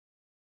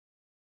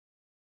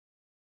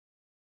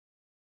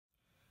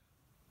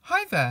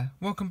Hi there,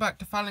 welcome back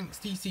to Phalanx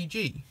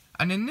TCG,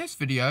 and in this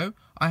video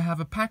I have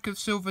a pack of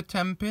Silver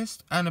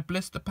Tempest and a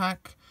blister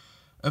pack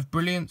of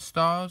Brilliant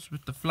Stars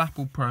with the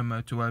Flapple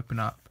promo to open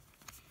up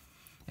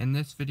in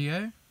this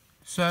video.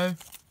 So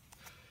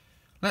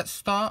let's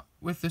start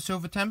with the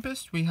Silver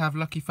Tempest. We have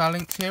Lucky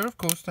Phalanx here, of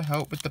course, to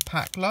help with the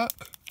pack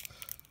luck,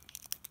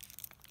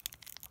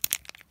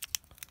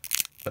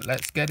 but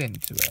let's get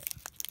into it.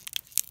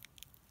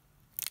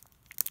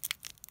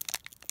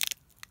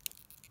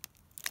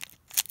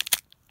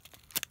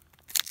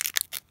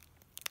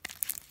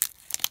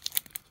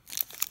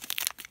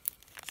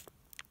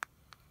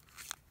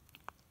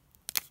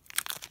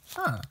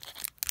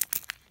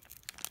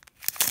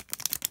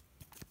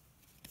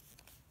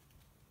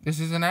 This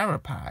is an error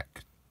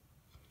pack.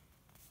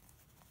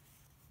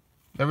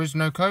 There is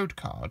no code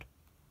card.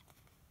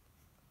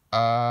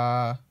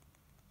 Alright.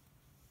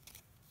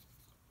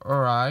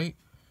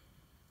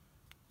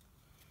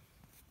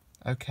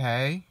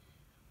 Okay.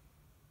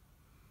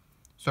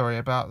 Sorry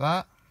about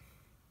that.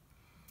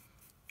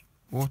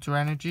 Water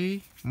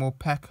Energy. More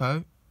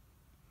Pecco.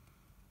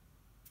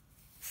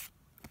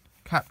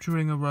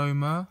 Capturing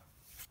Aroma.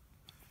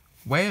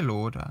 Whale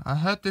Order. I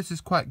heard this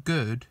is quite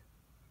good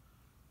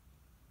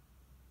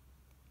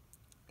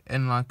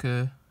in like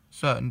a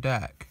certain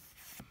deck.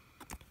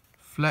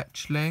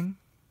 Fletchling.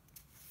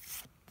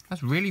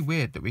 That's really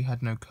weird that we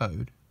had no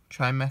code.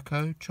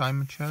 Chimecho,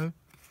 Chimecho,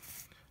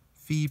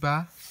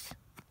 Feebas,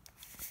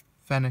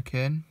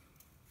 Fennekin,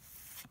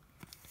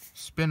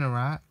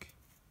 Spinnerack,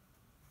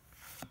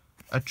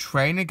 a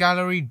Trainer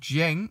Gallery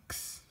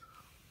Jinx,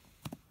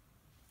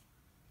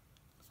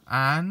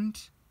 and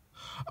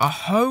a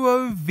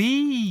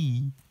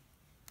Ho-Oh-V.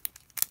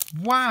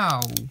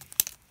 Wow.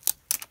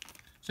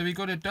 So we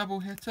got a double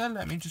hitter.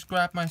 Let me just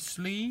grab my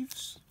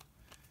sleeves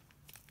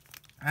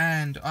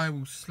and I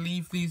will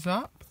sleeve these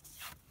up.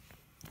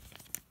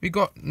 We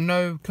got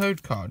no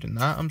code card in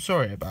that. I'm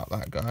sorry about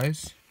that,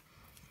 guys.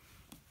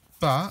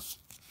 But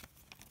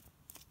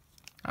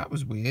that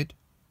was weird,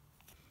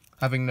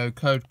 having no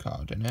code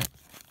card in it.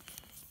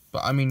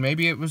 But I mean,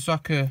 maybe it was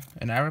like an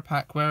error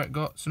pack where it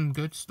got some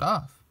good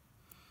stuff.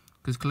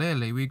 Because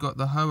clearly we got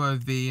the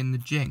Ho-Oh-V and the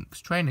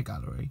Jinx Trainer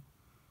Gallery.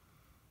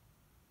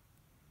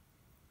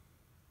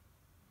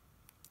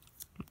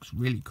 Looks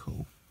really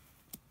cool.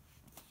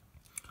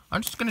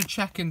 I'm just going to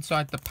check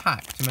inside the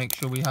pack to make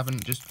sure we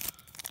haven't just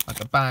like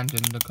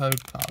abandoned the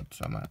code card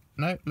somewhere.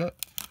 No, look.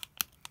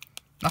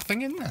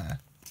 Nothing in there.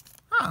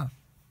 Huh.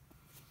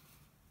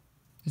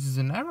 This is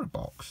an error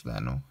box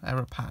then, or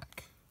error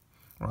pack.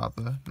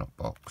 Rather, not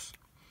box.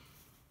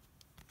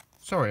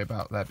 Sorry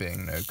about there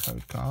being no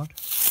code card.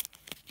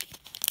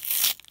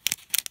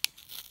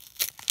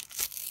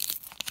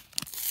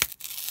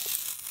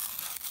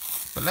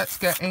 But let's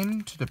get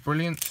into the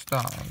Brilliant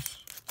Stars.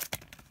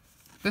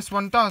 This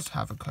one does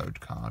have a code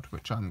card,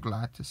 which I'm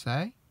glad to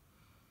say.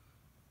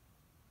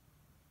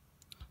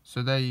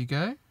 So there you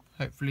go.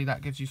 Hopefully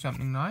that gives you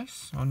something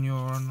nice on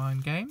your online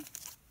game.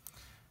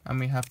 And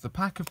we have the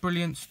pack of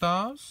Brilliant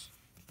Stars,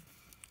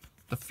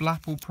 the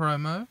Flapple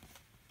promo,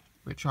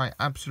 which I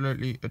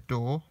absolutely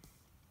adore.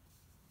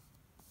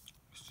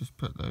 Let's just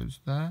put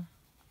those there.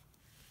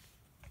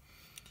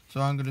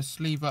 So I'm going to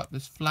sleeve up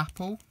this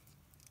Flapple.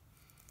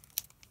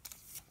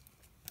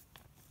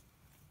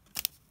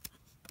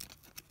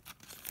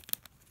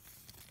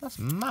 That's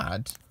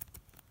mad.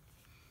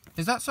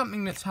 Is that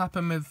something that's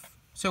happened with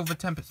Silver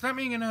Tempest? Let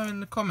me know in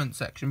the comment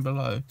section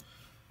below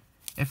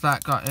if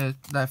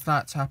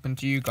that's happened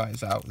to you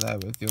guys out there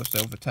with your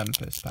Silver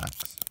Tempest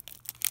packs.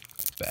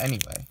 But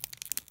anyway,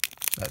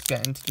 let's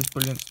get into this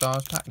Brilliant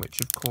Stars pack, which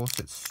of course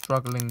it's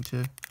struggling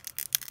to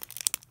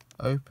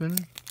open.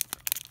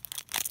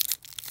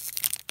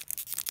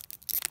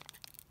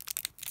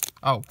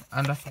 Oh,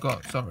 and I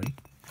forgot, sorry.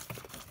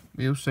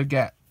 We also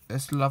get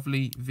this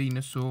lovely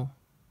Venusaur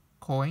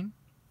coin.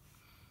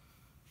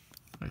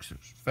 Looks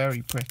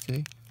very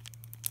pretty.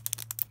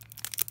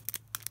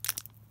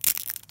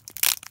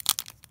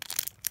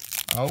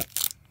 Oh,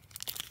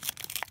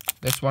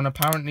 this one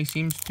apparently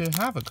seems to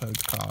have a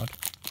code card.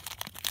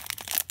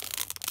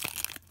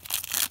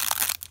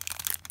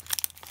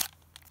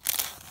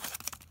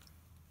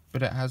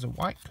 But it has a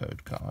white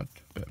code card.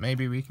 But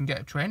maybe we can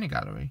get a Trainer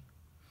Gallery.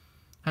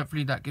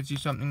 Hopefully that gives you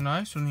something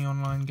nice on the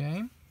online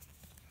game.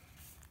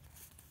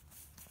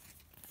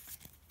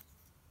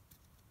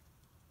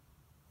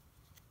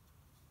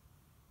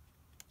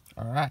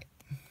 Alright.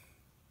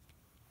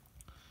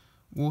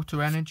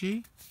 Water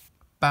Energy,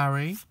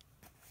 Barry,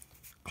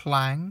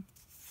 Clang,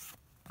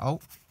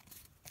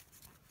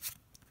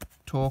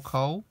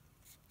 Torkoal,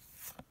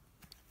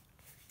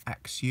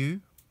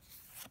 Axew,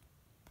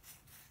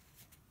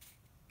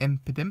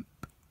 Impidimp,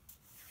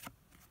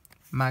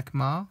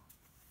 Magmar,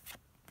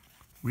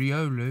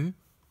 Riolu,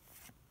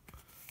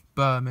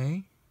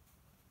 Burmy,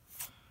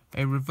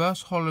 a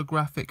reverse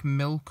holographic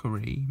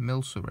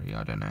Milcery,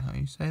 I don't know how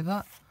you say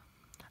that,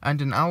 and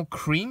an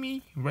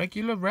Alcremie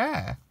regular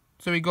rare.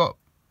 So we got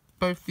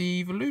both the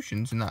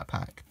evolutions in that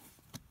pack.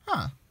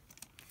 Huh.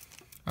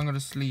 I'm going to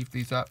sleeve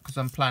these up because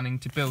I'm planning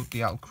to build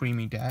the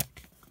Alcremie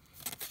deck.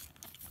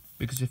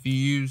 Because if you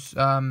use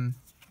the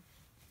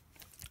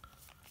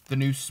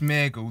new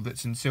Smeargle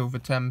that's in Silver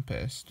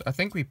Tempest, I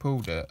think we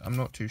pulled it, I'm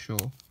not too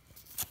sure.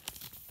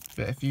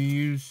 But if you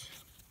use...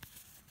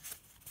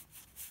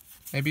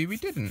 Maybe we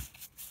didn't.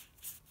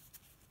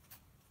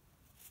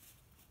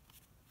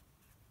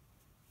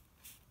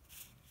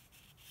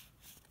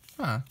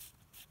 Huh.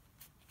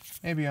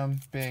 Maybe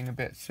I'm being a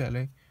bit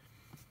silly.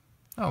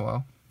 Oh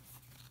well.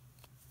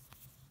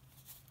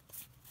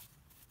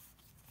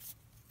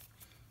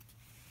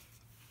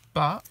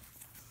 But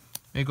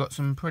we got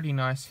some pretty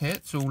nice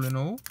hits all in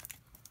all.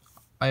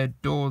 I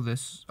adore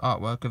this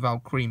artwork of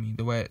Alcremie,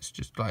 the way it's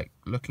just like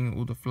looking at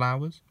all the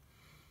flowers.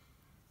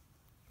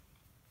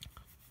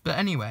 But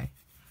anyway,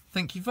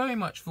 thank you very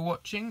much for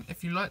watching.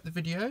 If you liked the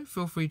video,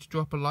 feel free to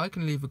drop a like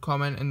and leave a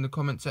comment in the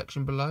comment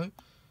section below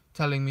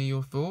telling me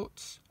your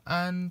thoughts.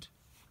 And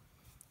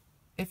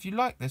if you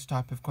like this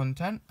type of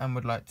content and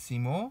would like to see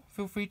more,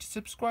 feel free to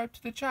subscribe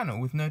to the channel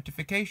with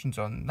notifications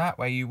on. That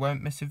way you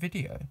won't miss a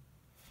video.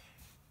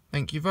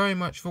 Thank you very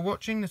much for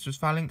watching. This was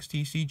Phalanx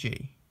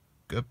TCG.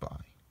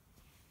 Goodbye.